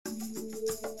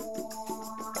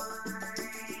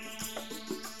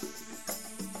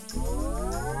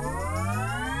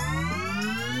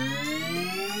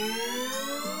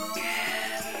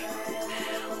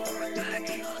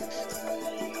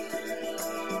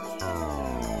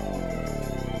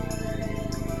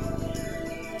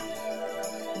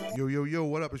Yo,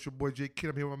 what up? It's your boy Jay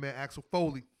Kidd. I'm here with my man Axel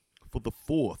Foley. For the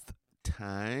fourth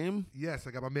time. Yes,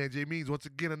 I got my man Jay Means. Once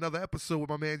again, another episode with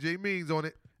my man Jay Means on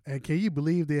it. And can you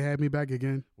believe they had me back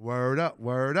again? Word up,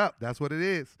 word up. That's what it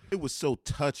is. It was so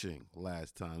touching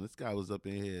last time. This guy was up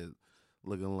in here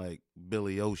looking like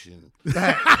Billy Ocean.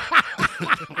 Get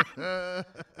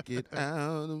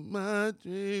out of my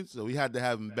dreams. So we had to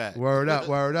have him back. Word up,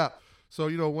 word up. So,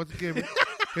 once again,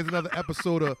 here's another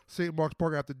episode of St. Mark's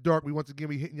Park After Dark. Once again,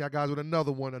 we hitting y'all guys with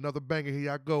another one, another banger. Here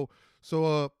y'all go.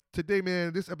 So today,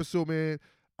 man, this episode, man,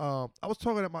 I was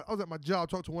at my job,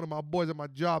 talking to one of my boys at my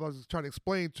job. I was trying to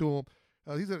explain to him.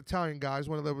 He's an Italian guy. I just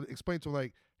wanted to explain to him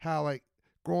like how like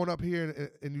growing up here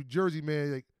in New Jersey,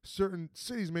 man, like certain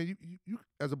cities, man, you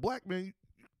as a black man,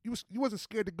 you wasn't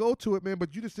scared to go to it, man,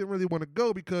 but you just didn't really want to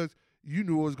go because you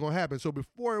knew what was gonna happen. So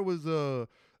before it was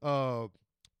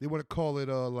they want to call it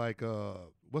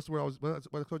what's the word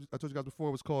I told you guys before,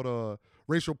 it was called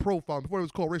racial profiling. Before it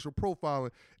was called racial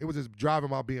profiling, it was just driving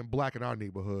while being black in our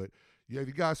neighborhood. Yeah, if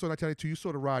you guys saw 1992, you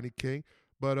saw the Rodney King.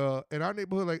 But in our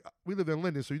neighborhood, like we live in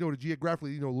Linden, so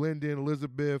geographically, Linden,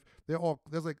 Elizabeth,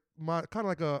 there's like kind of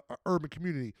like a urban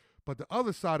community. But the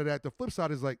other side of that, the flip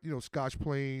side is like Scotch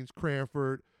Plains,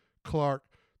 Cranford, Clark.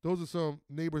 Those are some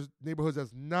neighborhoods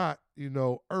that's not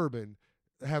urban,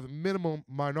 that have minimum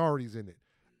minorities in it.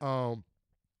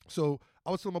 So I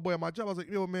was telling my boy at my job, I was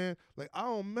like, man, like I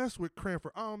don't mess with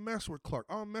Cranford, I don't mess with Clark,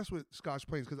 I don't mess with Scotch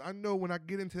Plains, because I know when I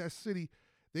get into that city,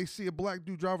 they see a black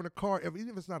dude driving a car, even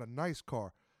if it's not a nice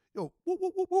car, whoop,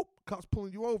 whoop, whoop, whoop, cops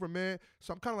pulling you over, man.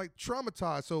 So I'm kind of like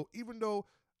traumatized. So even though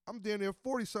I'm down there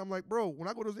 40-something, like, bro, when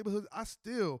I go to those neighborhoods, I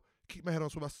still keep my head on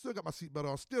swivel. I still got my seatbelt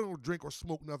on. Still don't drink or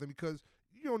smoke nothing because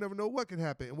you don't never know what can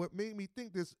happen. And what made me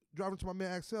think this, driving to my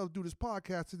man Axel to do this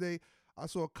podcast today, I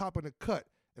saw a cop in the cut.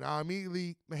 And I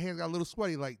immediately, my hands got a little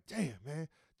sweaty, like, damn, man,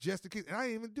 just in case. And I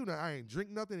ain't even do that. I ain't drink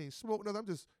nothing, ain't smoke nothing. I'm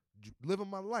just living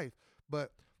my life.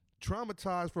 But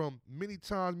traumatized from many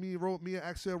times, me and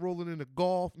Axel rolling in the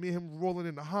Golf, me and him rolling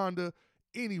in the Honda,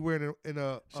 anywhere in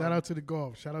a Shout out to the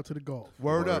Golf. Shout out to the Golf.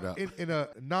 Word up. In a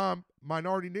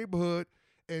non-minority neighborhood.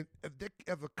 And if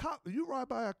you ride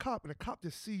by a cop and a cop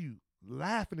just see you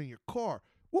laughing in your car,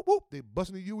 whoop, whoop, they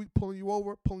busting you, pulling you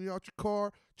over, pulling you out your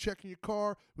car, checking your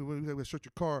car. When they search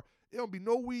your car, there don't be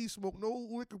no weed smoke, no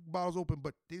liquor bottles open,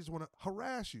 but they just want to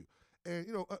harass you. And,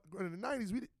 in the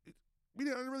 90s, we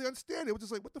didn't really understand it. It was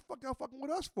just like, what the fuck y'all fucking with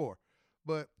us for?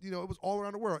 But, it was all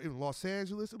around the world. In Los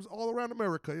Angeles, it was all around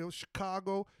America.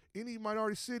 Chicago, any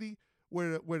minority city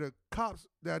where the cops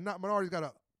that are not minorities got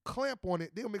a clamp on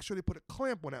it, they'll make sure they put a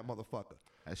clamp on that motherfucker.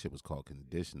 That shit was called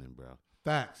conditioning, bro.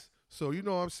 Facts. So you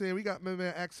know what I'm saying? We got my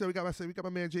man Axel, we got my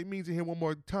man Jay Means in here one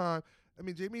more time. I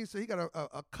mean, Jay Means said he got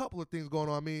a couple of things going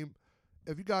on. I mean,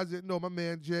 if you guys didn't know, my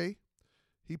man Jay,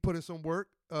 he put in some work.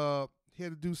 He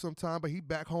had to do some time, but he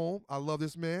back home. I love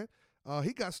this man.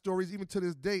 He got stories even to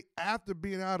this day after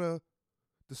being out of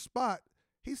the spot.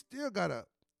 He still gotta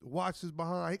watch his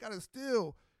behind. He gotta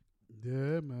still.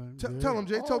 Yeah, man. Tell him,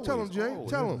 Jay. Tell him, Jay.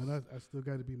 Always. Tell Man, him. I still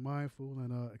got to be mindful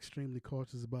and extremely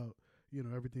cautious about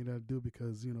everything that I do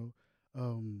because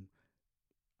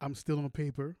I'm still on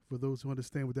paper. For those who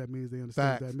understand what that means, they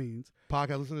understand Facts. what that means.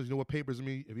 Podcast listeners, you know what papers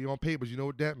mean. If you're on papers, you know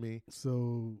what that means.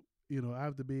 So I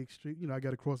have to be extreme. I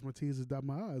got to cross my T's and dot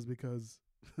my I's because,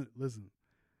 listen,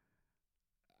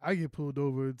 I get pulled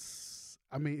over. It's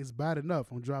bad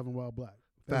enough. I'm driving while black.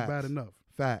 That's bad enough.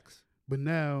 Facts. But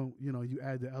now, you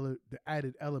add the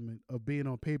added element of being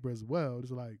on paper as well.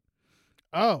 It's like,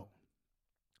 oh,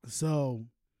 so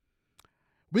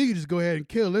we can just go ahead and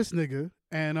kill this nigga,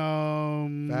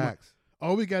 and Facts.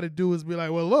 all we got to do is be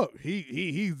like, well, look,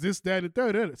 he's this, that, and the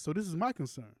third. So this is my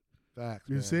concern. Facts.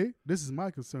 You man. see, this is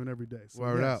my concern every day. So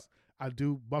Word up. I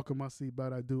do buckle my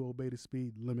seatbelt. I do obey the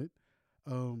speed limit,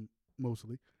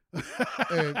 mostly.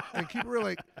 and keep it real,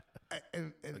 like,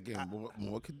 and Again,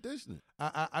 more conditioning.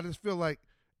 I just feel like,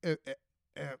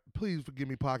 please forgive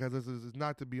me, podcast listeners, it's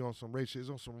not to be on some race shit, it's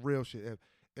on some real shit.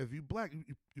 If you black,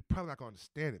 you're probably not gonna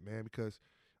understand it, man, because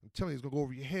I'm telling you, it's gonna go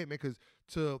over your head, man. Because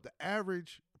to the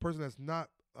average person that's not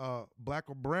black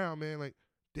or brown, man, like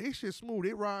they shit smooth.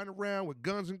 They riding around with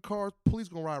guns and cars. Police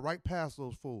gonna ride right past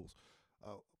those fools.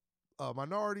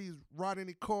 Minorities riding in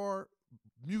a car,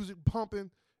 music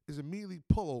pumping, is immediately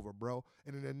pull over, bro.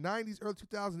 And in the 90s, early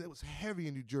 2000s, it was heavy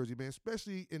in New Jersey, man,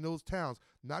 especially in those towns.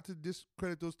 Not to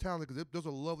discredit those towns, because those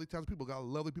are lovely towns. People got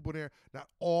lovely people there. Not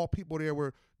all people there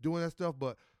were doing that stuff,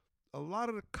 but a lot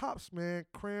of the cops, man,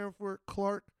 Cranford,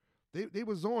 Clark, they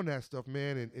was on that stuff,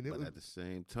 man. And it But was, at the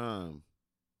same time,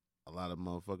 a lot of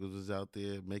motherfuckers was out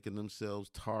there making themselves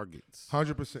targets.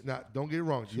 100%. Now, don't get it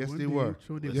wrong. Yes, True they indeed, were.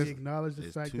 True indeed. Yes. We acknowledge the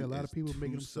It's fact that a lot of people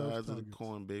making two themselves sides of the targets.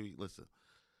 coin, baby. Listen,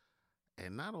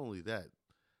 and not only that,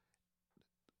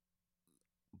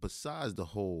 besides the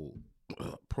whole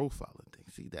profiling thing,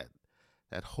 see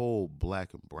that whole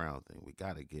black and brown thing, we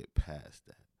got to get past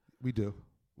that. We do.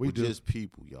 We We're do. just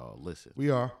people, y'all. Listen, We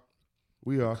are.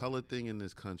 We are. color thing in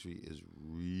this country is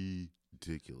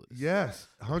ridiculous. Yes,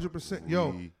 100%. Yo,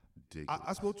 ridiculous.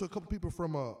 I spoke to a couple people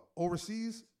from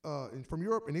overseas and from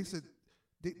Europe, and they said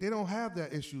they don't have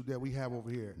that issue that we have over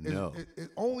here. No. It's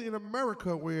only in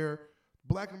America where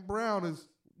black and brown is,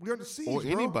 we're under siege, Or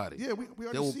bro. anybody. Yeah, we They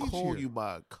under will siege call here. you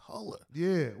by color,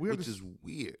 Yeah, we're which under, is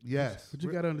weird. yes. But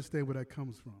you got to understand where that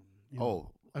comes from. you know.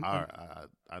 Oh,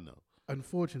 I know.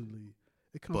 Unfortunately,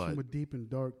 it comes But- from a deep and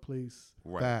dark place.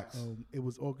 Right. Facts. It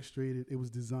was orchestrated. It was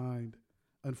designed.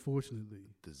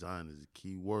 Unfortunately, Design is a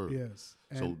key word. yes.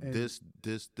 So And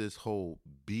this whole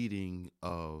beating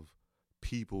of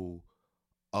people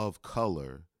of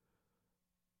color,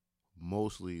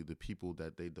 mostly the people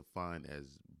that they define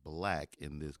as black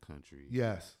in this country.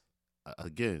 Yes.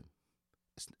 Again,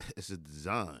 it's a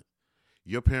design.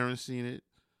 Your parents seen it.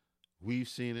 We've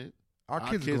seen it. Our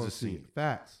Our kids are kids going have to see seen it. it.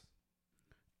 Facts.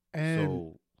 and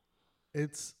So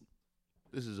it's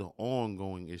this is an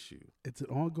ongoing issue. it's an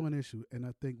ongoing issue, and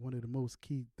I think one of the most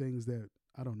key things that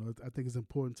I don't know, I think is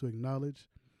important to acknowledge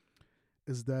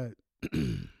is that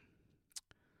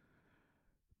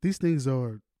these things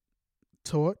are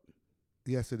taught,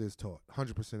 Yes, it is taught.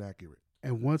 100% accurate.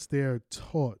 and once they're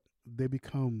taught, they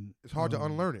become It's hard to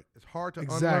unlearn it. It's hard to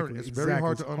unlearn exactly, it. It's very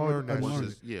hard to exactly. It's hard unlearn to that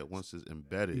unlearn shit. Once it's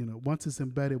embedded, once it's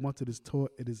embedded, once it is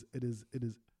taught, it is it is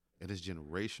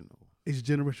generational. it's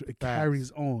generational. It Facts.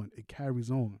 carries on. It carries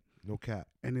on. No cap.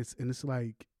 And it's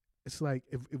like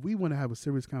if we want to have a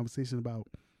serious conversation about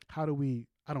how do we,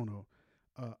 I don't know,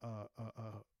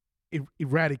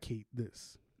 eradicate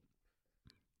this,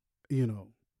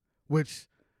 which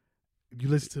you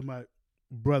listen to my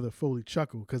brother Foley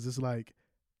chuckle, because it's like,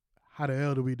 how the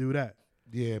hell do we do that?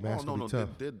 Yeah, man. Oh, It's no, gonna no.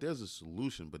 be tough. There's a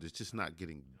solution, but it's just not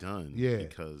getting done. Yeah.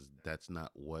 Because that's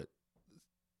not what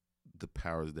the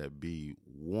powers that be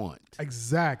want.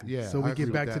 Exactly. Yeah, So I we agree get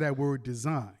with back to that. that word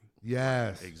design.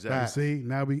 Yes. Exactly. Facts. See,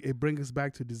 now it brings us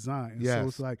back to design. And So Yes.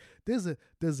 it's like there's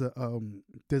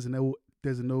an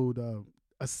old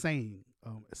a saying.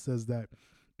 It says that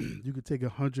you could take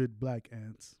 100 black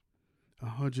ants,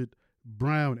 100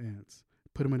 brown ants,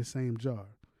 put them in the same jar,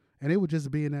 and they would just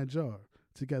be in that jar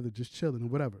together, just chilling or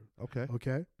whatever. Okay.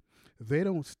 Okay, they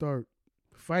don't start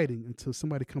fighting until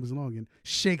somebody comes along and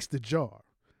shakes the jar.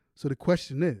 So the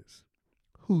question is,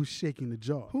 who's shaking the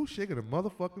jar? Who's shaking a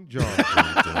motherfucking jar?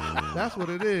 That's what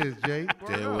it is, Jay.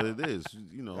 That's what it is.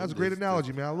 That's a great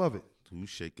analogy, man. I love it. Who's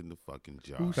shaking the fucking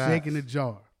jar? Who's Facts. shaking the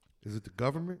jar? Is it the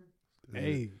government? Is it-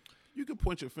 Hey, You can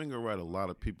point your finger at a lot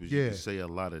of people. Yeah. You can say a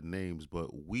lot of names,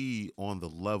 but we, on the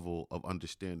level of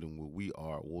understanding where we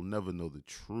are, will never know the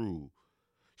true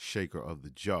shaker of the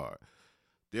jar.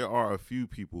 There are a few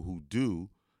people who do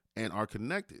and are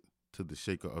connected to the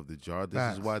shaker of the jar. This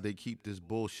Facts. is why they keep this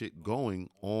bullshit going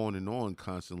on and on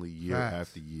constantly, year Facts.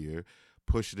 after year,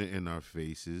 pushing it in our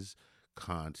faces,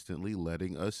 constantly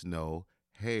letting us know,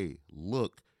 hey,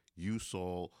 look, you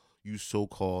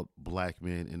so-called black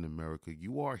man in America,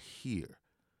 you are here,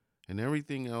 and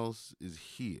everything else is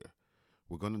here.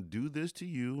 We're going to do this to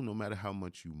you no matter how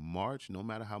much you march, no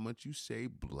matter how much you say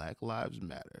Black Lives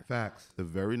Matter. Facts. The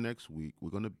very next week,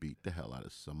 we're going to beat the hell out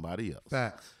of somebody else.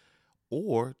 Facts.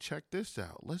 Or check this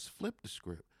out. Let's flip the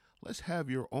script. Let's have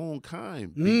your own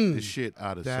kind beat the shit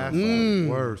out of That's somebody.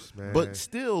 worse, man. But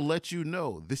still let you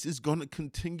know this is going to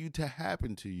continue to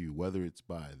happen to you, whether it's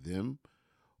by them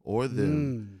or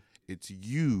them. It's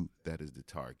you that is the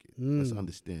target. Let's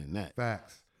understand that.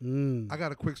 Facts. I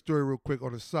got a quick story real quick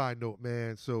on a side note,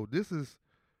 man. So this is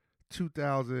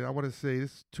 2000. I want to say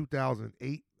this is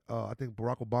 2008. I think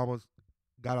Barack Obama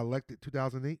got elected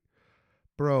 2008.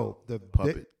 Bro,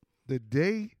 Puppet. the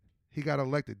day he got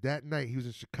elected, that night he was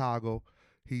in Chicago.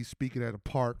 He's speaking at a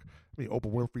park. I mean,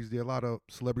 Oprah Winfrey's there. A lot of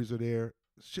celebrities are there.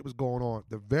 Shit was going on.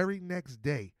 The very next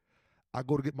day, I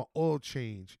go to get my oil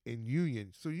change in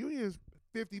Union. So Union is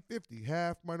 50-50,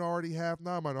 half minority, half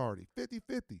non-minority,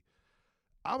 50-50.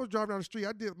 I was driving down the street.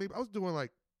 I was doing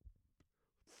like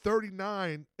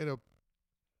 39 and a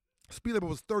speed limit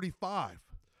was 35.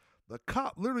 The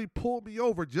cop literally pulled me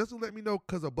over just to let me know,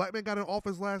 because a black man got in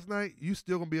office last night, you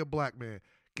still gonna be a black man.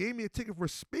 Gave me a ticket for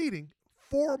speeding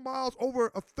 4 miles over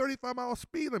a 35-mile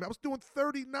speed limit. I was doing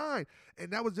 39,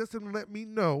 and that was just him to let me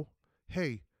know,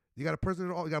 hey, you got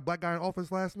a black guy in office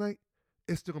last night?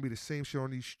 it's still gonna be the same shit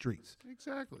on these streets.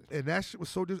 Exactly. And that shit was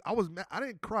so just. I was mad. I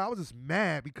didn't cry. I was just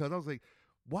mad because I was like,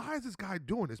 why is this guy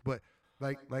doing this? But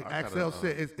like I Axel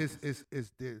gotta,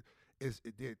 said,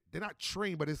 they're not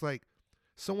trained, but it's like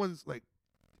someone's like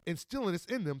instilling this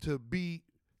in them to be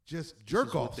just This jerk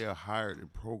is what offs. they're hired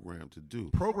and programmed to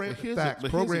do. Programmed But here's facts,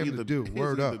 but here's programmed to even- do. here's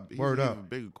Word even- up, here's word an up. even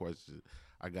bigger question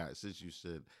I got since you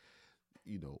said,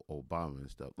 Obama and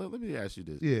stuff. Let me ask you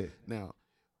this. Yeah. Now,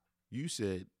 you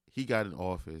said he got in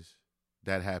office.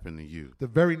 That happened to you. The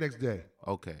very next day.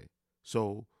 Okay.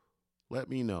 So let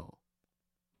me know,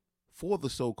 for the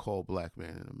so-called black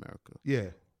man in America, Yeah.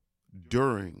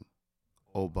 during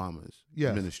Obama's Yes.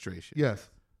 administration, Yes.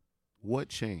 what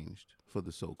changed for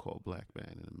the so-called black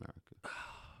man in America?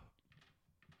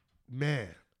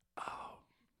 Man.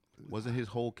 Wasn't his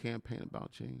whole campaign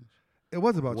about change? It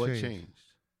was about What change. changed?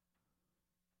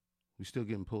 We still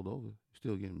getting pulled over,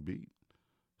 still getting beat,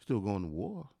 still going to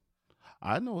war.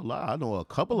 I know a lot. I know a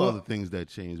couple Well- other things that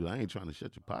changed, but I ain't trying to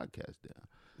shut your podcast down.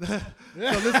 So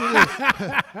listen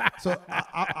to this. So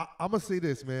I'm gonna say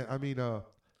this, man. I mean,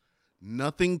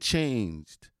 Nothing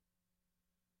changed.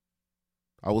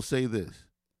 I will say this,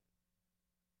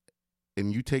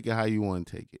 and you take it how you want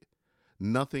to take it.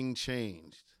 Nothing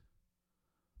changed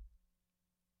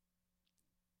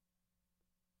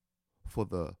for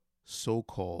the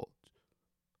so-called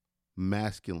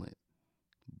masculine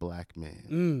black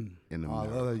man in I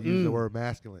America. love to use the word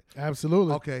masculine.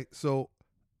 Absolutely. Okay, so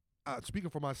speaking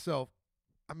for myself,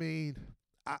 I mean,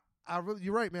 I really,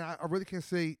 you're right, man. I really can't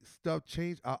say stuff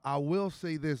changed. I will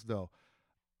say this though.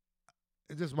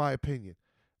 It's just my opinion.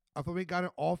 If I got in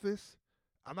office,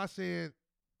 I'm not saying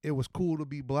it was cool to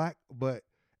be black, but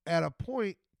at a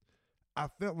point, I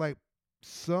felt like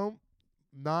some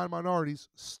non-minorities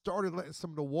started letting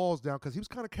some of the walls down because he was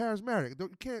kind of charismatic. You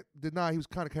can't deny he was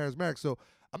kind of charismatic. So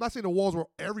I'm not saying the walls were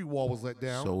every wall was let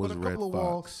down, So but was a Red couple of Fox.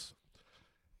 walls.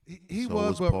 He So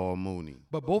was, was Paul Mooney.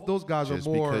 but both those guys Just are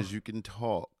more. because you can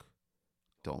talk,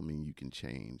 don't mean you can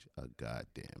change a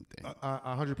goddamn thing.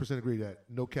 I 100% agree with that.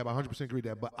 No cap, I 100% agree with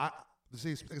that. But like I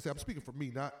said, I'm speaking for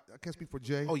me. I can't speak for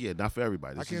Jay. Oh yeah, not for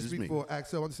everybody. I This can't is just speak me. for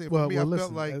Axel. I'm saying Well- for me, well, I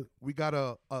felt listen, like we got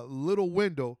a little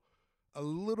window,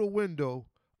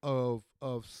 of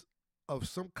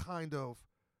some kind of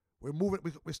we're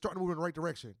starting to move in the right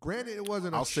direction. Granted, it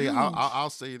wasn't. I'll say huge,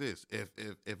 I'll say this: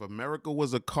 if America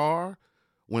was a car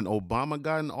when Obama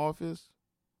got in office,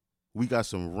 we got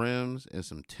some rims and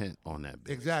some tint on that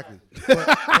bitch. exactly. But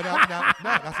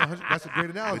that's a great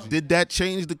analogy. But did that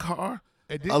change the car?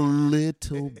 It did- A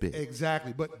little bit.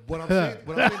 Exactly. But what I'm saying is,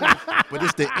 But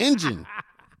it's the engine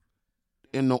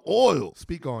and the oil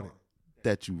speak on it.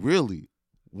 that you really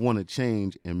want to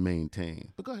change and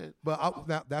maintain. But go ahead. But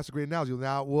now that's a great analogy.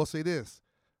 Now I will say this: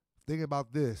 think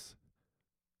about this.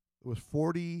 It was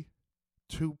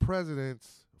 42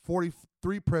 presidents,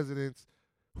 43 presidents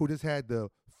who just had the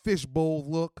fishbowl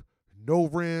look, no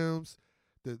rims.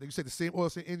 You said the same oil,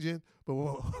 same engine. But when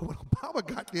Obama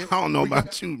got there, I don't know we got-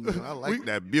 about you, man. I like we-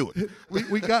 that Buick.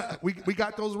 we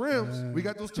got those rims. We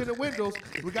got those tinted windows.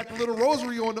 We got the little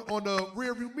rosary on the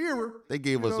rear view mirror. They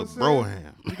gave You us know a what I'm saying?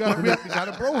 broham. We got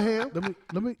a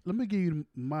broham. Let me give you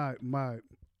my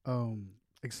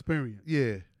experience,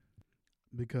 Yeah.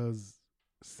 because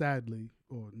sadly,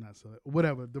 or not so,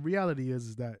 whatever, the reality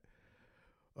is that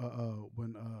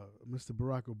when Mr.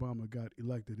 Barack Obama got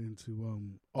elected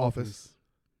into office,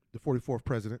 The 44th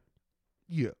president.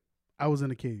 Yeah. I was in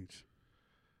a cage.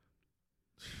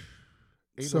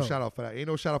 Ain't no shout out for that. Ain't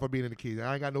no shout out for being in the cage.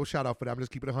 I ain't got no shout out for that. I'm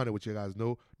just keeping it 100 with you guys.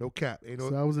 No cap. Ain't no.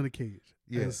 So I was in a cage.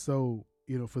 Yeah. And so,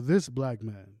 for this black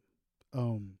man,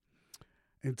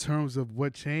 in terms of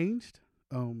what changed,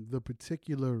 the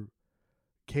particular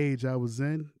cage I was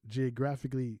in,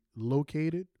 geographically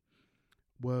located,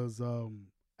 was,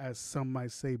 as some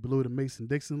might say, below the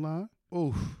Mason-Dixon line.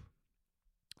 Oof.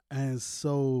 And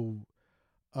so,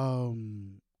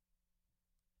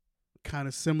 kind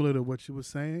of similar to what you were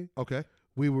saying, Okay.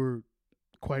 we were,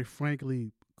 quite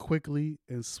frankly, quickly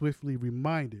and swiftly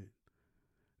reminded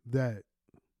that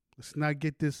let's not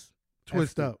get this Twisted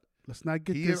twisted up. Let's not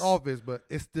get He this. in office, but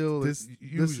it's still this-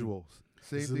 usual.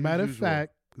 Same As thing a matter of usual.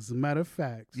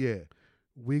 fact, Yeah.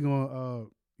 we gonna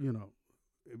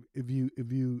if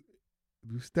you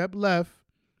step left,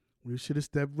 we should have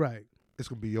stepped right. It's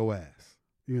gonna be your ass.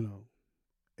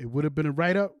 It would have been a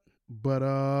write up,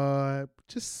 but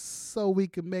just so we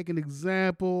can make an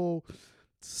example,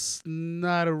 it's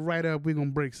not a write up. We're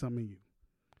gonna break some of you,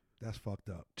 That's fucked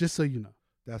up. just so you know.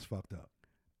 That's fucked up.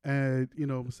 And you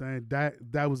know what I'm saying,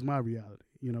 that was my reality,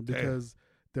 because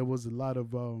there was a lot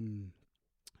of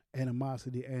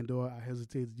animosity, and or I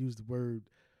hesitate to use the word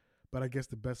but I guess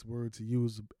the best word to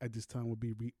use at this time would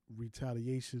be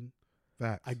retaliation.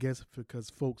 Facts. I guess because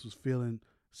folks was feeling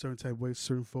certain type of ways,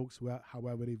 certain folks,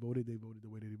 however they voted the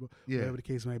way they voted. Yeah. Whatever the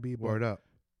case might be. But, Word up.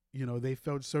 you know, they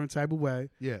felt a certain type of way.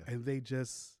 Yeah. And they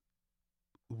just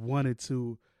wanted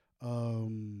to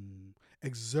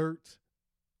exert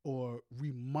or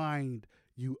remind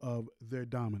you of their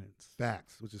dominance.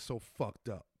 Facts, which is so fucked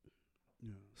up.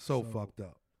 Yeah. So fucked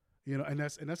up. You know, and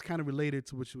that's kind of related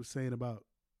to what you were saying about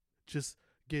just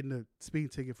getting a speeding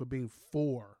ticket for being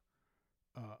 4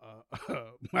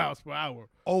 miles per hour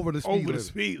Over the speed limit.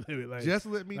 speed limit. Like, Just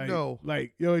let me know.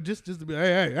 Like, yo, just to be,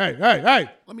 hey.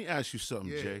 Let me ask you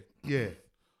something, Yeah. Jay. Yeah.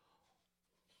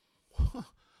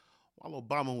 While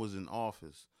Obama was in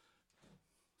office,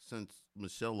 since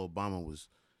Michelle Obama was,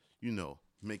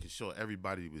 making sure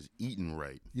everybody was eating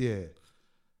right, Yeah.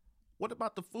 what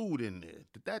about the food in there?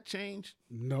 Did that change?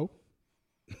 No,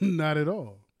 not at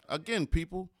all. Again,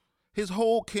 people, his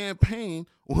whole campaign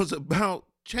was about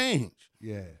change.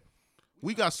 Yeah.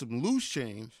 We got some loose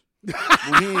change,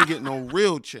 but we ain't getting no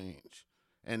real change.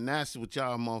 And that's what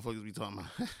y'all motherfuckers be talking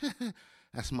about.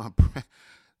 That's my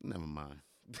never mind.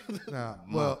 Nah,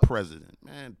 My well, president,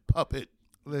 man, puppet.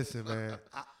 listen, man.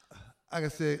 Like I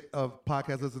said,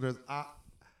 podcast listeners,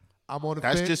 I'm on the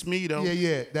That's fence. just me, though.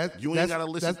 Yeah. You ain't gotta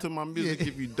listen to my music yeah.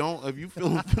 if you don't. If you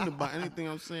feel offended by anything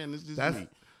I'm saying, it's just me.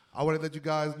 I want to let you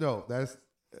guys know.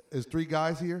 There's 3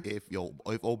 guys here. If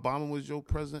Obama was your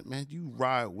president, man, you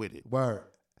ride with it. Word.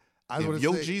 I just If wanna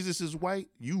your say, Jesus is white,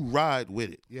 you ride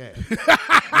with it. Yeah.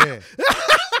 Yeah.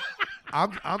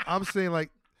 I'm saying,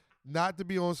 like, not to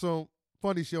be on some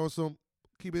funny shit, on some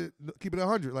keep it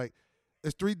 100. Like,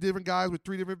 there's 3 different guys with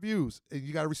 3 different views, and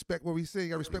you gotta respect what he's saying. You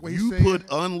gotta respect what he's saying. You put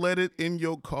unleaded in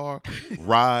your car,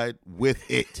 ride with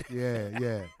it.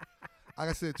 Yeah. Like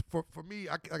I said, for me,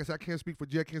 I can't speak for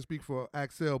Jay, I can't speak for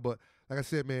Axel, but like I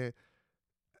said, man,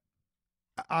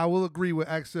 I will agree with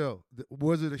Axel.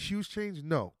 Was it a huge change?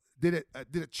 No. Did a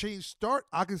change start?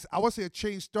 I would say a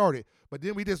change started, but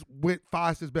then we just went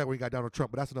 5 steps back when we got Donald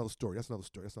Trump. But that's another story.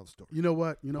 You know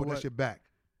what? Put that shit back.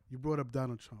 You brought up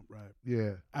Donald Trump, right?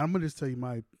 Yeah. I'm gonna just tell you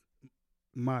my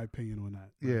opinion on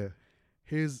that. Right? Yeah.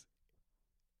 Here's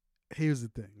the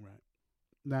thing, right?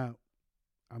 Now,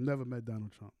 I've never met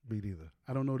Donald Trump. Me neither.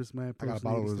 I don't know this man I personally. got a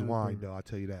bottle of his He's not wine, good. though. I'll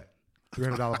tell you that.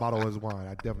 $300 bottle of his wine.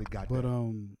 I definitely got But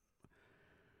that.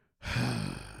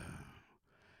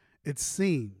 it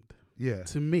seemed Yeah.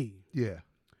 to me Yeah.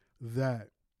 that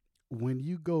when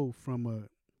you go from a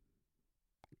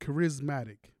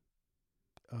charismatic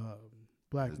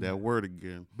black There's man, that word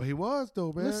again. But he was,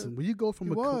 though, man. listen, when you go from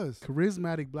He a was.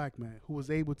 charismatic black man who was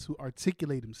able to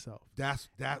articulate himself,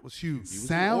 That was huge. He was an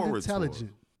sound orator.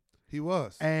 intelligent, He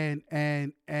was. and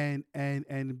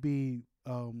be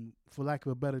for lack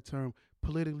of a better term,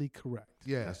 politically correct.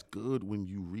 Yeah. That's good when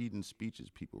you reading speeches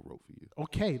people wrote for you,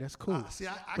 Okay, that's cool. See,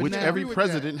 I which can every agree with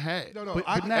president that. had. No, But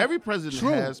I, now- Every president True,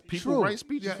 has people true. write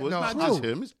speeches Yeah, for. It's no, not true, just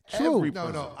him. It's true. every no,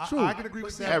 president. no. True. I can agree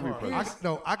with that. Every part.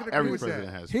 president. I can agree Every with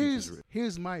president that. has speeches written.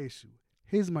 Here's my issue.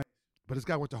 But this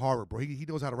guy went to Harvard, bro. He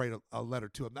knows how to write a letter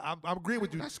to him. I'm agreeing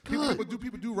with you. That's good.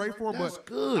 People do write for him, That's but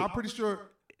good. I'm pretty sure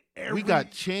We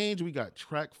got change. We got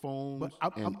track phones. But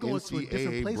I'm and going to a different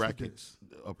NCAA place with brackets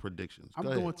of predictions. I'm Go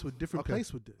ahead. going to a different Okay.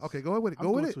 place with this. Okay, go ahead with it. I'm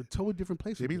Go with going it. to a totally different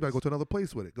place with Jamie's this. about to go to another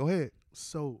place with it. Go ahead.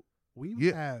 So we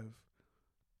Yeah. have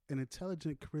an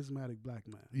intelligent, charismatic black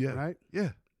man, Yeah. right,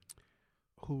 Yeah.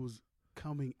 who's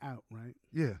coming out, right?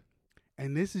 Yeah.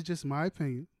 And this is just my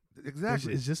opinion.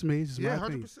 Exactly. It's just me. It's just yeah, my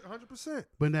opinion. 100%.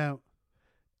 But now,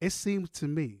 it seems to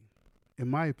me, in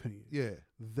my opinion, Yeah.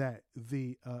 that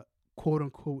the quote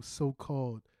unquote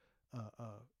so-called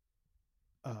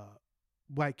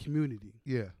white community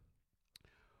Yeah.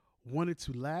 wanted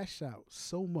to lash out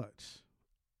so much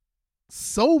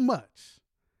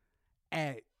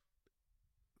at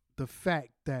the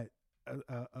fact that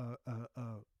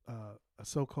a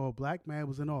so-called black man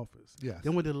was in office. Yes. They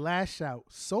wanted to lash out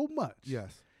so much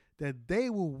Yes. that they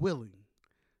were willing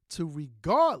to,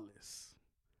 regardless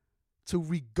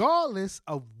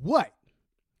of what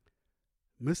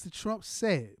Mr. Trump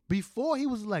said before he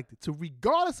was elected, to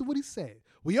regardless of what he said.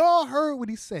 We all heard what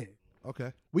he said.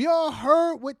 Okay. We all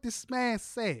heard what this man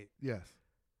said. Yes.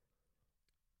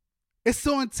 It's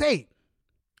on tape.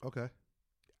 Okay.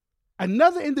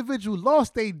 Another individual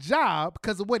lost their job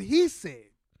because of what he said.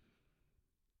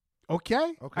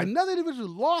 Okay? Okay. Another individual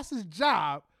lost his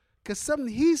job because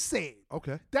something he said.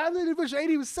 Okay. That other individual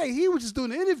ain't even say. He was just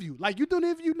doing an interview. Like you doing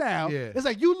an interview now. Yeah. It's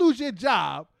like you lose your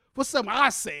job for something I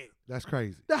said. That's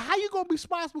crazy. Now how you gonna be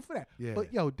responsible for that? Yeah.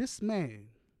 But yo, this man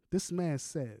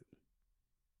said,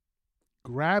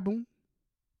 grab him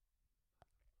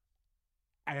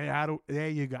And I don't. There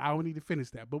you go. I don't need to finish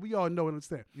that, but we all know and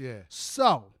understand. Yeah.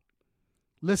 So,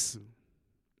 listen.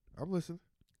 I'm listening.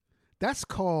 That's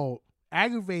called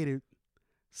aggravated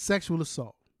sexual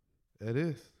assault. It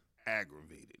is.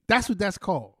 Aggravated. That's what that's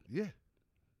called. Yeah.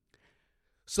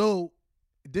 So,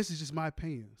 this is just my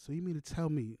opinion. So, you mean to tell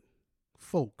me,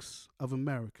 folks of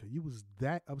America, you was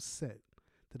that upset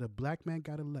that a black man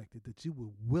got elected that you were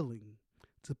willing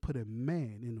to put a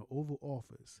man in the Oval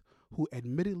Office who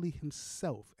admittedly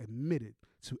himself admitted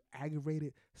to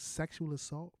aggravated sexual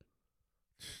assault?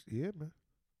 Yeah, man.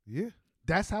 Yeah.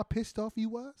 That's how pissed off you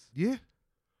was? Yeah.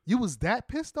 You was that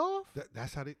pissed off?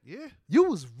 That's how they. Yeah. You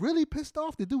was really pissed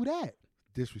off to do that.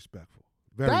 Disrespectful.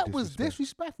 Very That was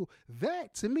disrespectful.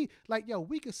 That to me, like, yo,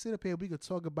 we could sit up here, we could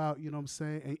talk about, you know what I'm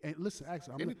saying, and listen,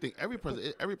 actually, I'm Anything. Every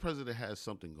president has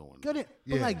something going on. good at,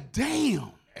 Yeah. but like,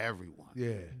 damn, Everyone.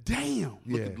 Yeah. damn.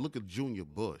 Yeah. Look at Junior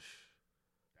Bush.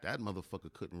 That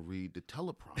motherfucker couldn't read the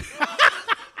teleprompter,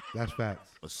 That's facts.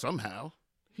 but somehow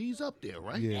he's up there,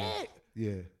 right? Yeah.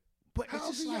 Yeah. But How's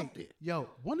it's just he up like, there? yo,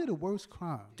 one of the worst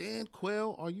crimes. Dan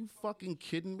Quayle, are you fucking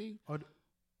kidding me? But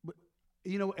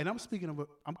you know, and I'm speaking of,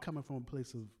 I'm coming from a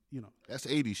place of, you know, That's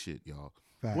 80 shit, y'all.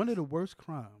 Facts. one of the worst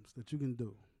crimes that you can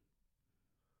do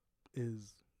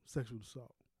is sexual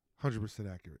assault.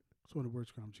 100% accurate. It's one of the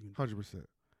worst crimes you can do. 100%.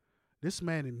 This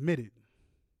man admitted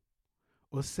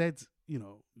or said, you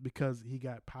know, because he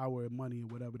got power and money or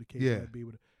whatever the case Yeah. might be.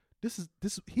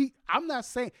 I'm not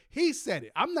saying he said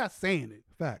it. I'm not saying it.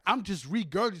 Facts. I'm just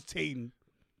regurgitating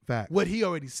Facts. what he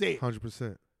already said.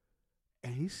 100%.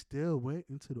 And he still went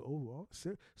into the Oval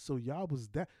Office. So y'all was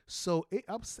that. So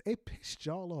it pissed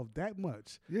y'all off that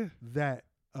much Yeah. that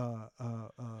a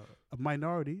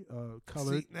minority,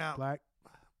 colored, See, now- black.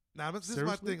 Now, this is my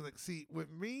Seriously? thing. Like, see,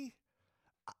 with me,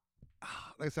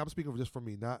 like I said, I'm speaking just for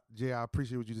me, not Jay. I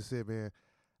appreciate what you just said, man.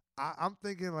 I'm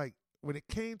thinking, like, when it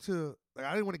came to, like,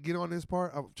 I didn't want to get on this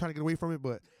part. I'm trying to get away from it,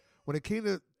 but when it came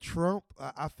to Trump,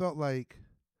 I felt like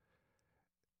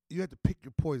you had to pick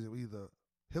your poison, either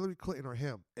Hillary Clinton or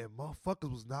him. And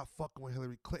motherfuckers was not fucking with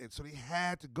Hillary Clinton, so they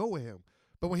had to go with him.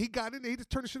 But when he got in there, he just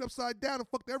turned the shit upside down and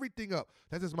fucked everything up.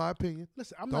 That's just my opinion.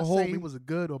 Listen, I'm Don't not hold saying me. he was a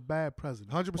good or bad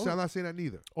president. 100%. I'm not saying that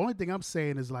neither. Only thing I'm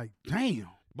saying is like, damn.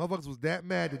 Motherfuckers was that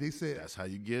mad that they said, That's how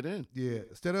you get in. yeah,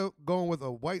 instead of going with a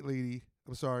white lady,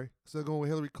 instead of going with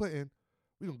Hillary Clinton,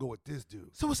 we gonna go with this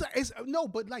dude. So it's no,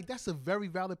 but like that's a very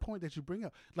valid point that you bring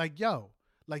up. Like yo,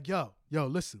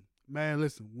 listen, man,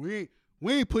 listen, we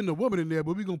ain't putting a woman in there,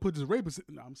 but we gonna put this rapist.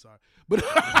 No, I'm sorry, but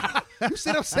you see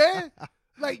what I'm saying?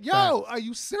 Like yo, are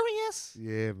you serious?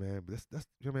 Yeah, man, but that's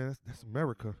yeah, man, that's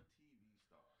America.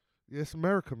 Yeah, it's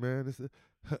America, man.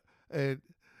 And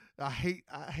I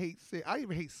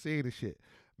even hate saying this shit.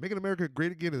 Making America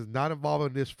great again is not involved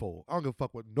in this fold. I don't give a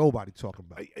fuck what nobody talking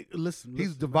about. Listen, He's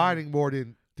man. dividing more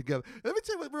than together. Let me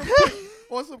tell you what, real quick,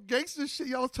 on some gangster shit.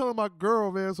 Y'all was telling my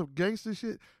girl, man, some gangster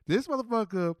shit. This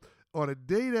motherfucker, on a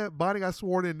day that Bonnie got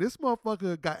sworn in, this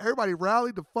motherfucker got everybody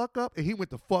rallied the fuck up and he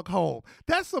went the fuck home.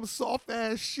 That's some soft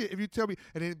ass shit if you tell me.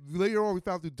 And then later on we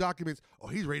found through documents, oh,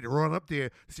 he's ready to run up there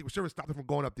to see what sure stopped him from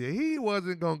going up there. He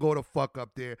wasn't going to go the fuck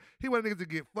up there. He wanted niggas to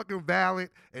get fucking violent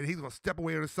and he's going to step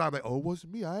away on the side like, oh, it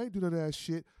wasn't me. I ain't do none of that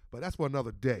shit. But that's for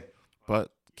another day.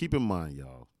 But keep in mind,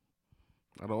 y'all,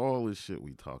 out of all this shit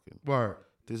we talking, Word.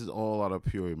 this is all out of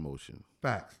pure emotion.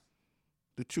 Facts.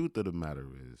 The truth of the matter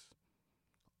is,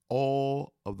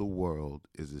 all of the world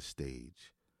is a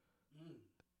stage.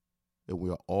 And we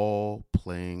are all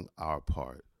playing our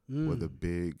part, whether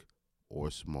big or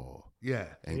small. Yeah.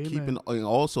 And Amen.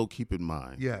 also keep in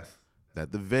mind Yes.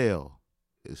 that the veil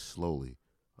is slowly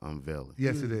unveiling.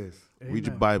 Yes, it is. Read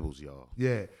your Amen. Bibles, y'all.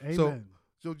 Yeah. Amen.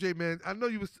 So Jay, man, I know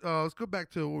you was. Let's go back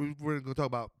to what we were going to talk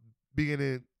about being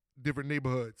in different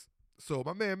neighborhoods. So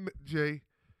my man Jay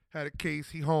had a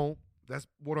case. He home. That's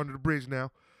water under the bridge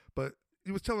now. But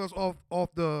he was telling us off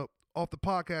the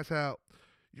podcast how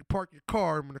you park your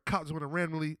car when the cops want to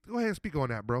randomly. Go ahead and speak on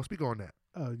that, bro. Speak on that.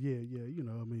 Yeah. You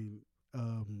know, I mean,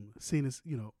 seeing this,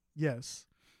 you know, yes,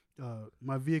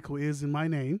 my vehicle is in my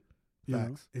name. You know,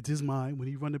 Facts. it is mine. When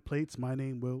he run the plates, my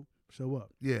name will show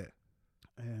up. Yeah.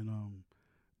 And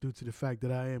due to the fact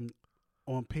that I am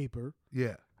on paper,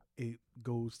 Yeah. it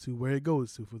goes to where it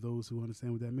goes to. For those who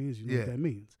understand what that means, you know Yeah. what that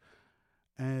means.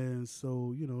 And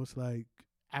so, you know, it's like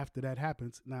after that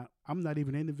happens, now I'm not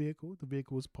even in the vehicle. The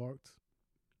vehicle is parked.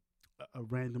 A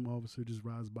random officer just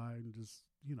rides by and just,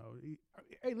 you know,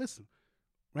 hey, listen,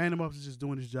 random officer just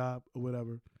doing his job or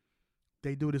whatever.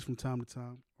 They do this from time to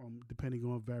time, depending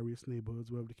on various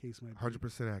neighborhoods, whatever the case might be.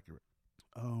 100% accurate.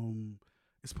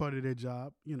 It's part of their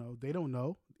job. You know, they don't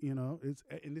know. You know, it's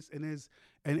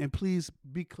and please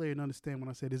be clear and understand when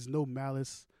I say there's no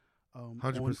malice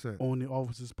 100%. on the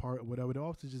officer's part or whatever. The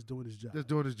officer's just doing his job. Just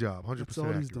doing his job. 100% That's all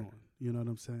accurate. he's doing. You know what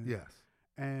I'm saying? Yes.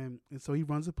 And so he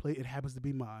runs a plate. It happens to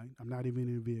be mine. I'm not even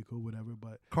in the vehicle, whatever.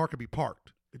 But Car can be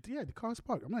parked. the car's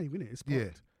parked. I'm not even in it. It's parked.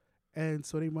 Yeah. And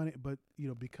so they run it, but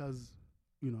because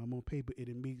I'm on paper, it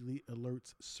immediately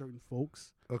alerts certain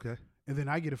folks, Okay. and then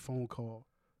I get a phone call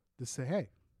to say, "Hey,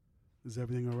 is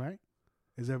everything all right?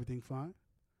 Is everything fine?"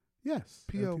 Yes,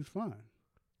 PO. everything's fine.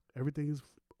 Everything is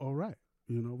all right.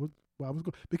 Where I was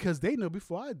going because they know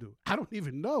before I do. I don't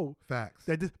even know Facts.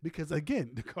 because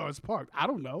again, the car's parked. I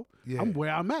don't know. Yeah. I'm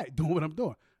where I'm at, doing what I'm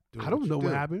doing. Doing I don't what know you what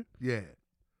do. happened, Yeah.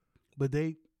 but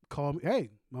they call me. Hey,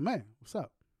 my man, what's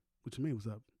up? What you mean, what's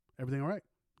up? Everything all right?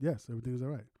 Yes, everything's all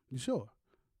right. You sure?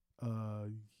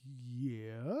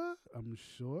 Yeah, I'm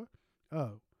sure.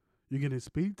 Oh, you getting a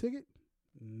speed ticket?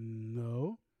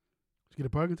 No. Did you get a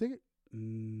parking ticket?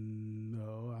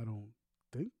 No, I don't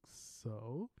think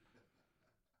so.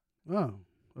 Oh,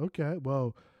 okay.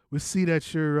 Well, we see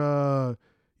that you're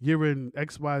in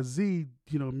XYZ,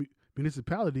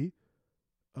 municipality.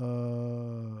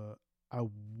 I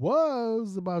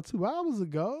was about 2 hours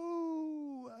ago.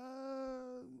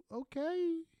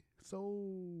 Okay.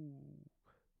 So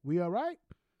we all right?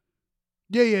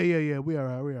 Yeah. We all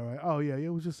right. Oh yeah, it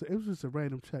was just a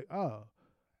random check. Oh.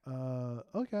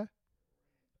 Okay.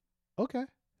 Okay.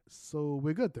 So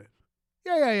we're good then.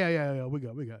 Yeah. We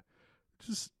got.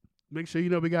 Just make sure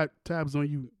we got tabs on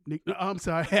you, Nick. No, I'm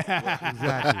sorry.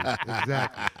 Exactly.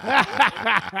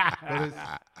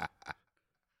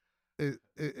 But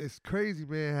it's crazy,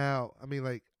 man. How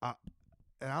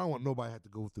and I don't want nobody to have to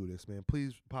go through this, man.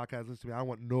 Please, podcast, listen to me. I don't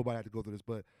want nobody to have to go through this,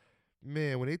 but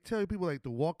man, when they tell you people to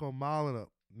walk a mile in a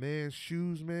man's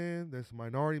shoes, man, that's a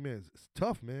minority, man. It's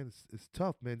tough, man. It's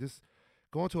tough, man. Just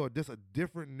going to a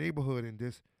different neighborhood and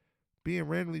just being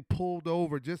randomly pulled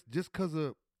over just because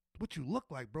of what you look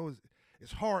like, bro.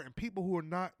 It's hard, and people who are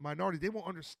not minorities, they won't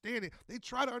understand it. They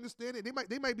try to understand it.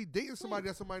 They might be dating somebody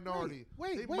that's a minority.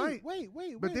 Wait,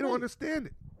 but they don't understand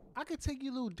it. I could take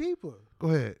you a little deeper. Go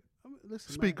ahead.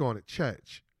 Listen, Speak man, on it,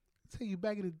 Church. Tell you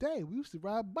back in the day, we used to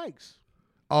ride bikes.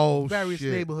 Oh, various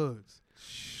shit. neighborhoods.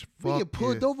 We Fuck get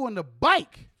pulled yeah. over on the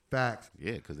bike. Facts.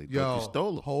 Yeah, because they Yo, thought you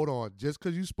stole them. hold on. Just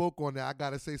because you spoke on that, I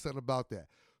got to say something about that.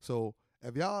 So,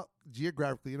 if y'all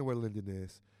geographically, you know where Linden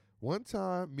is. One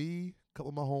time, me, a couple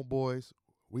of my homeboys,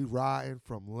 we riding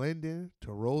from Linden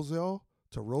to Roselle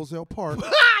Park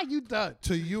You done.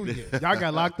 to Union. Y'all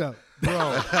got locked up.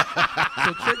 Bro.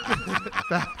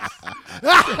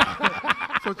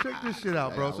 So check this shit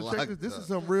out, bro. So check this. This is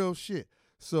some real shit.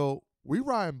 So we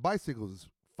riding bicycles.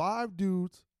 5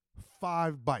 dudes,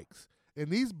 5 bikes.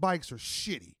 And these bikes are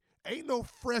shitty. Ain't no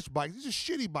fresh bikes. These are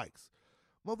shitty bikes.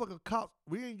 Motherfucker cop,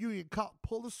 we in Union, cop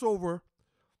pull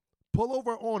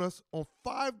over on us on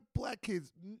 5 black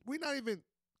kids. We're not even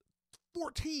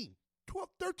 14, 12,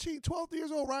 13, 12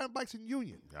 years old riding bikes in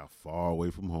Union. Got far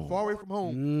away from home. Far away from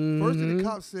home. Mm-hmm. First thing the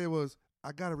cop said was,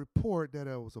 I got a report that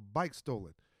it was a bike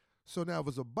stolen. So now if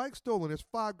it's a bike stolen, there's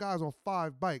 5 guys on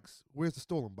 5 bikes. Where's the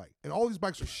stolen bike? And all these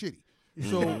bikes are shitty.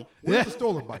 So where's the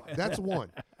stolen bike? That's one.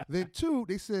 Then 2,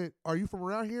 they said, are you from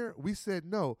around here? We said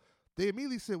no. They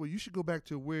immediately said, well, you should go back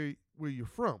to where you're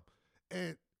from.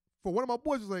 And for one of my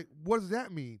boys was like, what does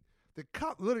that mean? The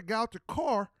cop literally got out the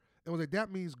car and was like,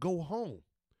 that means go home.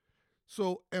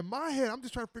 So in my head, I'm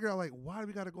just trying to figure out, like, why do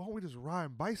we got to go home? We just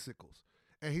riding bicycles.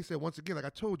 And he said, once again, like I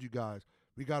told you guys,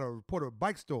 we got a report of a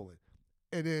bike stolen.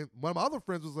 And then one of my other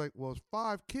friends was like, well, it's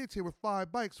 5 kids here with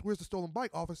 5 bikes. Where's the stolen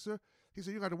bike, officer? He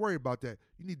said, you don't have to worry about that.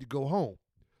 You need to go home.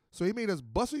 So he made us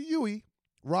bust a Huey,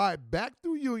 ride back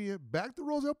through Union, back to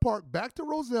Roselle Park, back to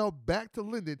Roselle, back to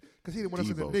Linden, because he didn't want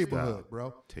us in the Devo neighborhood, style.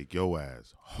 bro. Take your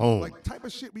ass home. Like, type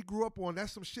of shit we grew up on,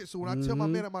 that's some shit. So when I tell my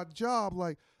man at my job,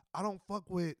 like, I don't fuck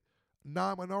with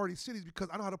non-minority cities because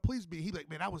I know how the police be. He like,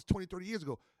 man, that was 20, 30 years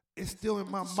ago. It's still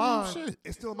in my Same mind. shit.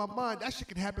 It's still in my mind. That shit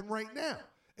can happen right now.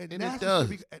 And that's it the does.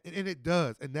 shit and it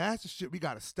does. And that's the shit we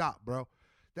got to stop, bro.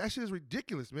 That shit is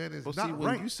ridiculous, man. It's Well, not see,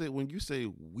 right. when you say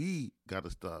we gotta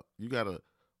stop, you gotta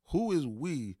who is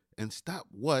we and stop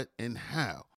what and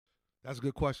how? That's a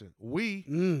good question. We,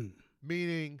 Mm.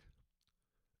 meaning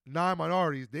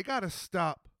non-minorities, they got to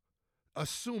stop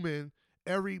assuming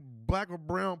every black or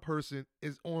brown person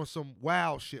is on some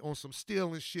wild shit, on some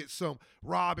stealing shit, some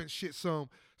robbing shit, some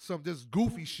just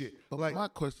goofy shit. But Like, my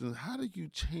question is, how do you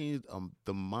change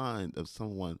the mind of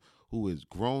someone who is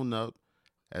grown up,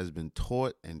 has been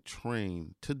taught and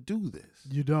trained to do this?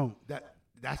 You don't.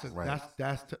 that's Right.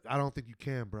 I don't think you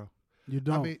can, bro. You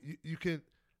don't. I mean, you can.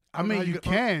 I mean, you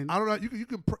can. I don't know. You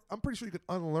can. I'm pretty sure you can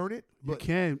unlearn it. You But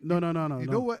can. No. you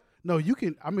know what? No, you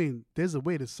can. I mean, there's a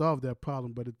way to solve that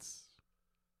problem, but it's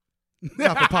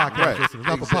Not for podcast Right. listeners.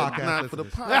 Not for Exactly. podcast Not for the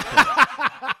listeners.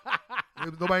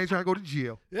 podcast. Nobody ain't trying to go to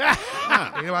jail. yeah.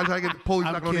 Ain't nobody trying to get the police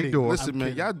I'm knock on their kidding. door. Listen, man,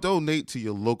 kidding. y'all donate to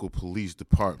your local police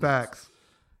department. Facts.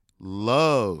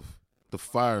 Love the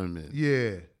firemen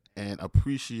Yeah. and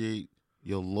appreciate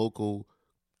your local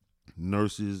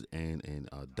nurses and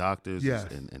doctors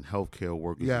Yes. and healthcare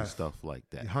workers and Yes. stuff like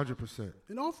that. 100%.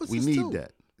 And officers We need too.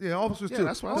 that. Yeah, officers Yeah, too.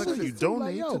 that's why I But said Officers you too, donate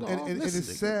like, yo, to the and it's listen,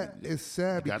 sad. It's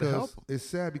sad you gotta help because 'em. it's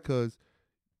sad because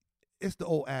it's the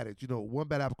old adage. You know, one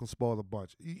bad apple can spoil a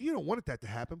bunch. You don't want that to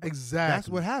happen. But Exactly. That's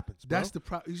what happens. Bro. That's the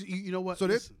problem. You know what? So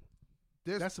Listen,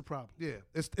 there's that's the problem. yeah.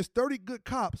 It's 30 good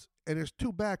cops and there's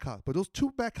 2 bad cops. But those 2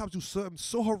 bad cops do something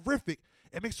so horrific.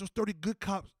 It makes those 30 good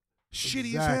cops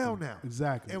shitty as hell now.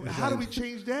 Exactly. And how do we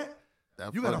change that?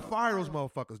 That You gotta fuck- fire those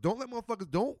motherfuckers. Don't let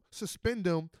motherfuckers. Don't suspend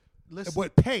them. Listen,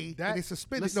 But pay that- and they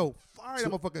suspend it. listen, No, fire that so-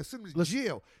 motherfucker. Send him to listen.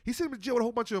 jail. He sent him to jail with a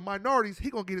whole bunch of minorities. He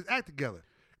gonna get his act together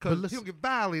because listen. he'll get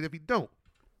violated if he don't.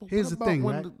 But Here's what the about thing,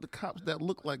 when right? the cops that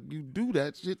look like you do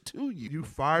that shit to you. You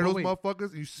fire But those wait.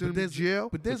 motherfuckers. You send them to there's- jail.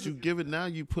 but But there's you give it now,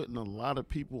 you putting a lot of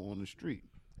people on the street.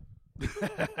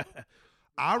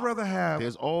 I'd rather have.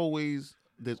 There's always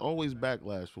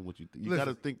backlash from what you think. You Listen,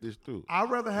 got to think this through. I'd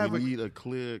rather have We a. need a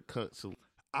clear cut. So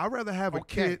I'd rather have a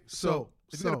Okay, kid. So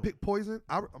if you so- gotta pick poison,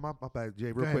 my bad,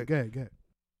 Jay. Real quick. Go ahead.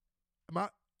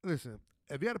 Listen,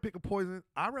 if you had to pick a poison,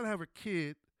 I'd rather have a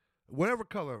kid, whatever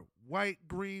color, white,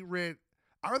 green, red.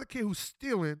 I'd rather a kid who's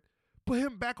stealing, put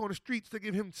him back on the streets to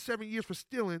give him 7 years for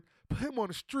stealing, put him on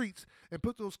the streets and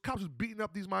put those cops who's beating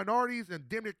up these minorities and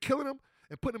damn near killing them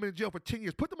and put them in jail for 10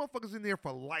 years. Put the motherfuckers in there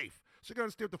for life so you can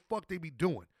understand what the fuck they be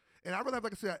doing. And I'd rather have,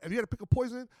 like I said, if you had to pick a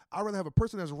poison, I'd rather have a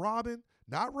person that's robbing,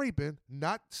 not raping,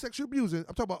 not sexually abusing.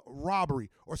 I'm talking about robbery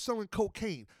or selling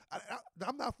cocaine.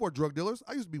 I'm not for drug dealers.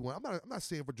 I used to be one. I'm not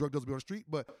saying for drug dealers to be on the street,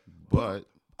 but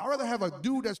I'd rather have a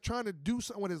dude that's trying to do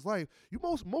something with his life.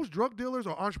 Most drug dealers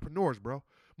are entrepreneurs, bro.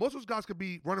 Most of those guys could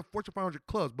be running Fortune 500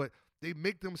 clubs, but they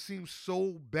make them seem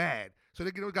so bad. So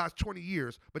they give those guys 20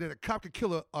 years, but then a cop could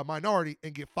kill a minority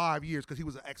and get 5 years because he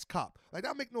was an ex-cop. Like,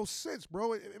 that make no sense,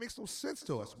 bro. It makes no sense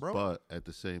to us, bro. but at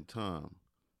the same time,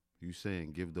 you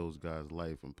saying give those guys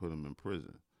life and put them in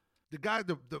prison, The guy,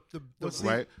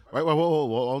 right?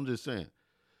 Well, I'm just saying.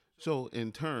 So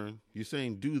in turn, you're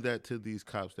saying do that to these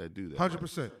cops that do that.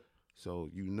 100%. So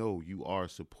you are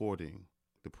supporting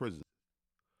the prison.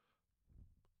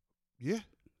 Yeah.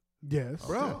 Yes,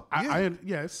 Bro,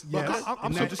 yes. But I'm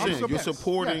And So that- just saying, you're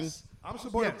supporting. Yes. I'm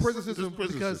supporting Yes. the prison system. This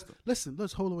prison Because system. listen,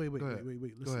 let's hold on. Wait. Go ahead.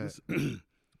 Listen.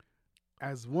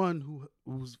 As one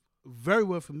who's very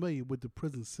well familiar with the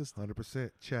prison system,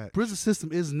 100%. Chat. prison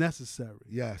system is necessary.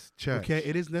 Yes. Chat. Okay,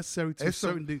 it is necessary to a It's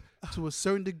some-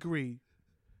 certain degree.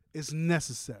 It's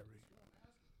necessary.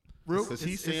 Because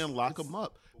he's saying lock him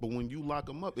up. But when you lock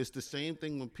him up, it's the same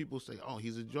thing when people say, oh,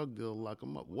 he's a drug dealer, lock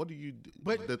him up. What do you do?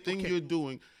 But- the thing okay. you're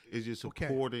doing is you're Okay.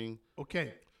 supporting.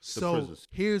 Okay, so prisons.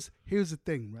 here's the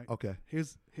thing, right? Okay.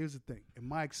 Here's the thing. In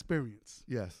my experience,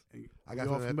 Yes. and I got you're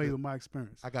all something familiar after- with my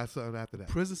experience. I got something after that.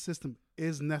 Prison system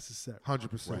is necessary.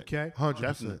 100%. Okay. 100%.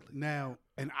 Definitely. Now,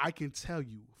 and I can tell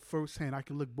you firsthand, I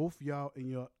can look both of y'all in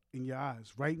your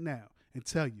eyes right now and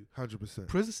tell you, 100%.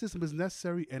 prison system is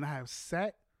necessary, and I have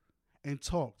sat and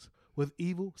talked with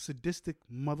evil, sadistic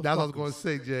motherfuckers. That's what I was going to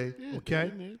say, Jay.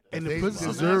 Okay, and the They prison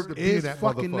deserve system to be in is that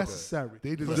fucking motherfucker. necessary.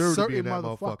 They for deserve to be certain in that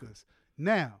motherfucker. motherfuckers.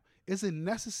 Now, is it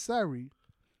necessary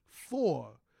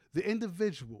for the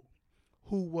individual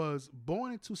who was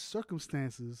born into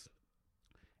circumstances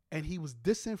and he was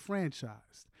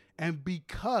disenfranchised, and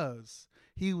because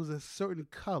he was a certain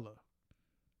color,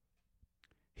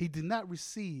 he did not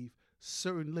receive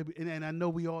certain liberty? And I know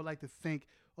we all like to think,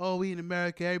 oh, we in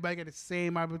America, everybody got the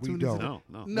same opportunities. don't.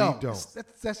 No. No, We don't.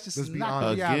 That's just Let's be not the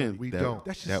honest. reality. Again, We that, don't.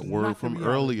 That's just that not word the from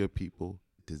reality. earlier, people,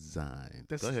 design.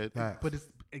 That's, Go ahead. Facts. But it's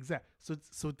exact.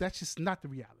 So that's just not the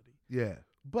reality. Yeah.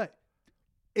 But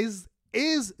is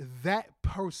that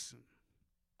person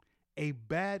a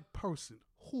bad person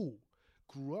who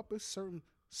grew up in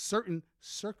certain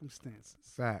circumstances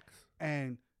Facts.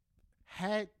 and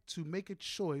had to make a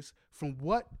choice from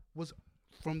what was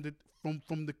from the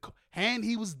hand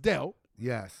he was dealt,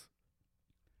 Yes.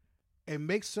 and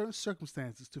make certain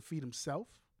circumstances to feed himself,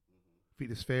 Feed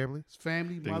his family. his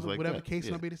family, Things mother, like whatever that, case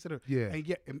yeah. might be, etc. Yeah. And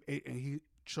yet, and he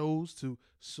chose to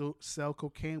sell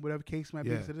cocaine, whatever case might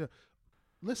be, Yeah. etc.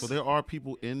 Listen, So there are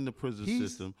people in the prison He's-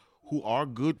 system who are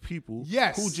good people,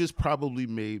 Yes. who just probably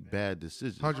made bad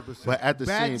decisions. 100%. But at the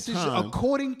Bad same decision time,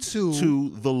 according to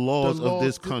the laws the of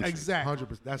this laws- country. Exactly.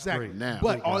 100%. That's Exactly. great. Now-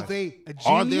 But are Guys. they a genius?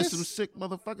 Are there some sick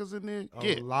motherfuckers in there? A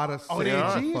Yeah. lot of Are they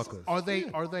are. a genius? fuckers. Are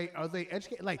they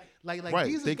educated? Like Right.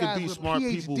 these They are guys could be with smart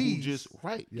PhDs people who just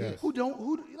Yes. yeah.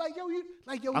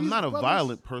 I'm I'm not a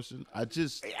violent person. I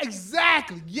just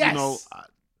Exactly. Yes. you know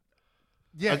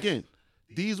yes. again,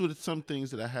 these were some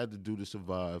things that I had to do to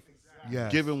survive.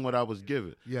 Yes. Given what I was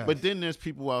given. Yes. But then there's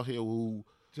people out here who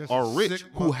Just are rich, sick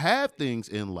who have things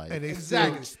in life, And they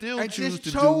Exactly. still and choose just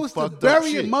to chose do to fucked up bury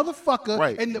a shit. motherfucker.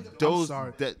 Right. In the, Those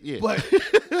I'm sorry. that yeah. But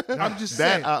I'm just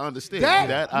that saying. I understand. That-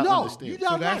 That I no, understand. you So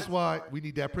don't that's right. why we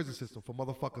need that prison system for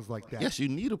motherfuckers like that. Yes, you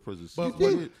need a prison But-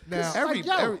 system. but now- every,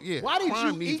 Like, yo, yeah, why did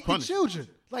crime you needs eat the punishment. children?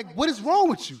 Like, what is wrong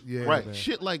with you? Yeah, Right, man.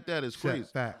 shit like that is crazy.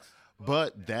 Facts.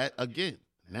 But that again,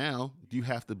 now you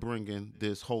have to bring in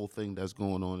this whole thing that's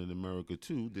going on in America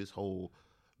too. This whole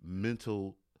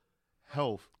mental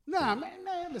health. Nah,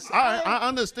 man, listen. I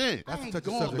understand. That's a ain't touchy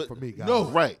going, subject but- for me, guys. no.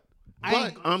 Right. I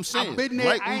But ain't- I'm saying, I've been there,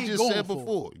 like I we ain't just going said for it.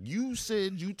 before, you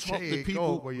said you talk Hey, to go,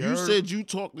 people. well, you You heard? said you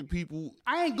talk to people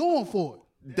I ain't going for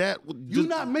it. that would You just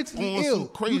not mentally on ill. some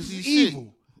crazy you shit.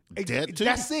 evil. That too.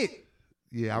 That's it.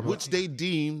 Yeah, I'm Which they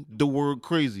deem the word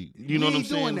crazy. You know we what I'm ain't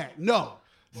doing saying? that. No.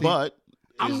 But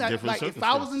I'm it's not different like if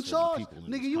I was in circumstances of charge, people in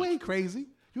nigga, this you country. ain't crazy.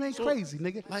 You ain't crazy,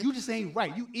 nigga. like- you just ain't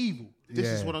right. You evil. This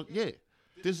is Yeah. what I'm. Yeah,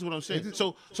 this is what I'm saying.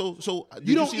 So, did You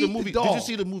you don't see eat the the movie? Did dog. you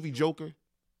see the movie Joker?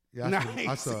 Yeah, Nah, I I saw. ain't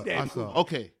I seen saw. that I saw. movie.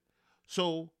 Okay,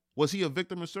 so was he a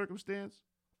victim of circumstance,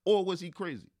 or was he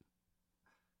crazy?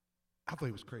 I thought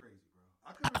he was crazy, bro.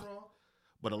 I could be wrong.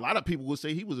 But a lot of people would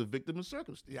say he was a victim of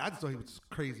circumstance Yeah, I just thought he was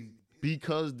crazy.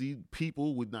 because the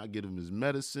people would not give him his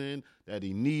medicine that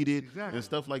he needed Exactly. and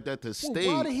stuff like that to why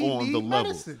stay did he on the need level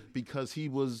medicine? because he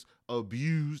was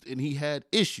abused and he had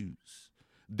issues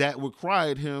that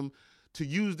required him to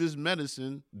use this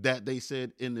medicine that they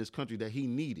said in this country that he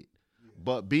needed.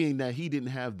 But being that he didn't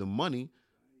have the money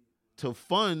to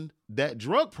fund that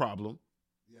drug problem,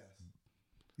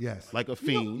 Yes. like a You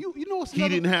fiend, know, you know what's he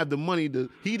another- didn't have the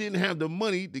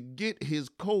money to get his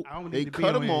coat. I don't need They to be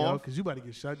cut on him here, off because you about to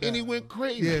get shut down. and he went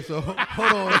crazy. Yeah. So hold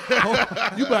on. Hold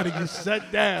on. You about to get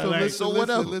shut down. So like, listen, so listen,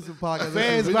 whatever. listen, podcast.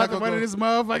 fans we're about not to gonna run in go- this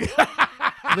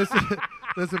motherfucker.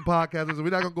 listen, podcasters. We're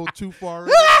not gonna go too far. In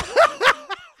it.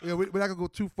 Yeah, we're not gonna go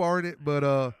too far in it,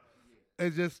 but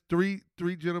it's just three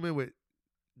gentlemen with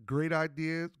great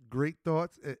ideas, great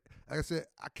thoughts. Like I said,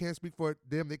 I can't speak for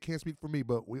them; they can't speak for me.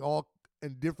 But we all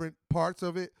in different parts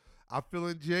of it. I'm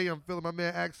feeling Jay. I'm feeling my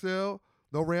man Axel.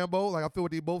 No Rambo. Like I feel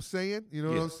what they both saying. You know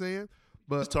what Yeah. I'm saying?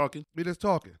 But Just talking. we just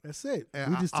talking. That's it.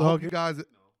 And We just I hope talking. you guys.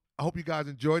 I hope you guys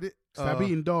enjoyed it. Stop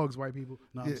eating dogs, white people.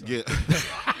 No, I'm yeah. sorry.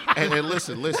 Yeah. and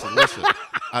listen.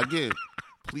 Again,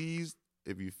 please,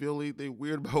 if you feel anything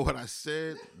weird about what I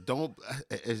said, don't.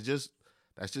 It's just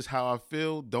that's just how I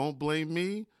feel. Don't blame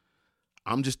me.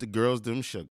 I'm just the girls them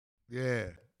sugar. Yeah.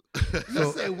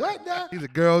 You say what now? These are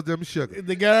girls, them sugar.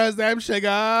 The girls, them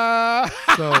sugar.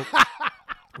 So,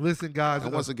 listen, guys.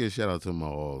 And once again, shout out to my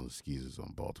all skeezers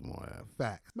on Baltimore Ave.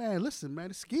 facts. Man, listen, man.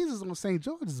 The skeezers on St.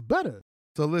 George is better.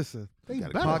 So listen, They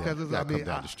Gotta better. come Podcasters, down, I gotta mean, come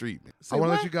down I- the street, man. Say I want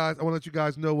to what? let you guys. I want to let you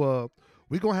guys know.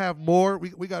 We gonna have more.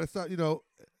 We gotta stop. You know,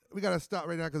 we gotta stop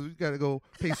right now because we gotta go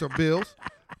pay some bills.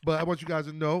 But I want you guys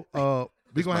to know.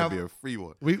 We This gonna might have. be a free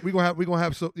one. We gonna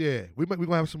have some. Yeah, we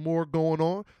gonna have some more going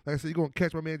on. Like I said, you're gonna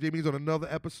catch my man Jamie's on another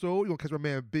episode. You're gonna catch my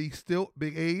man Big Stilt,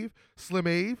 Big Ave, Slim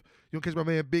Ave. You're gonna catch my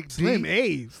man Big Slim D,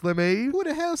 Ave. Slim Ave. Who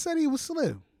the hell said he was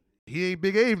slim? He ain't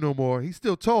Big Ave no more. He's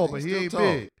still tall, but he still ain't tall.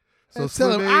 big. So So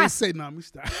tell Slim him I Ave, said no. Me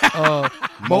stop.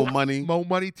 Mo money. Mo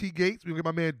Money T Gates. We got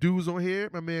my man Dudes on here.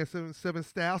 My man Seven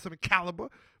Style, 7 Caliber.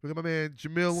 We got my man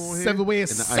Jamil on here. 7 way the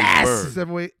assassin. iceberg.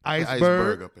 7-way iceberg.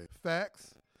 iceberg up there.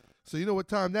 Facts. So you know what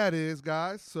time that is,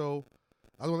 guys. So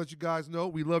I want to let you guys know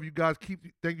we love you guys.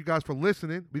 Thank you guys for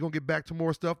listening. We're gonna get back to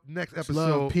more stuff next episode.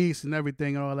 Love, peace, and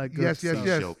everything, and all that good Yes, stuff. yes,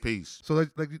 yes. Yo, peace. So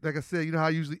like I said, you know how I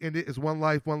usually end it is one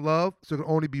life, one love. So it can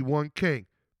only be one king.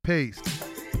 Peace.